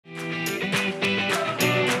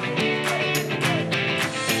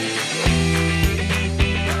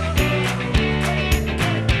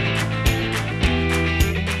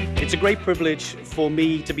great privilege for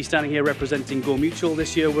me to be standing here representing Gore Mutual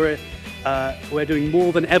this year. We're doing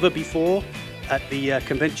more than ever before at the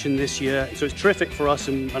convention this year, so it's terrific for us,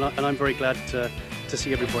 and I'm very glad to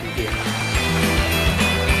see everybody here.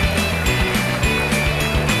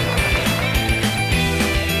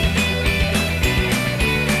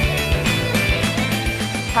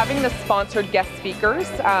 Having the sponsored guest speakers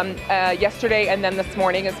yesterday and then this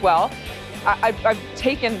morning as well, I've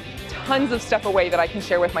taken tons of stuff away that I can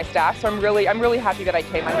share with my staff, so I'm really happy that I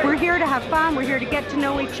came. We're here to have fun, we're here to get to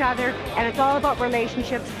know each other, and it's all about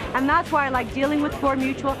relationships, and that's why I like dealing with Gore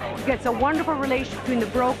Mutual, because it's a wonderful relationship between the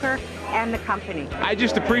broker and the company. I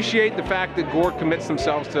just appreciate the fact that Gore commits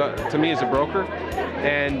themselves to me as a broker,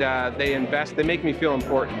 and they invest, they make me feel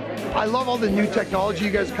important. I love all the new technology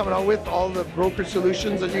you guys are coming out with, all the broker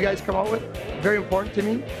solutions that you guys come out with. Very important to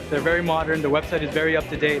me. They're very modern, the website is very up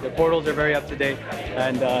to date, the portals are very up to date,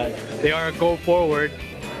 and they are a go-forward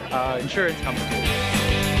insurance company.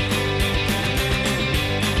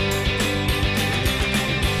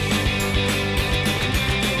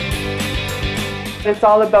 It's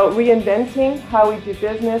all about reinventing how we do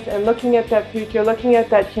business and looking at that future, looking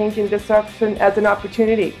at that changing disruption as an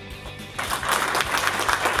opportunity.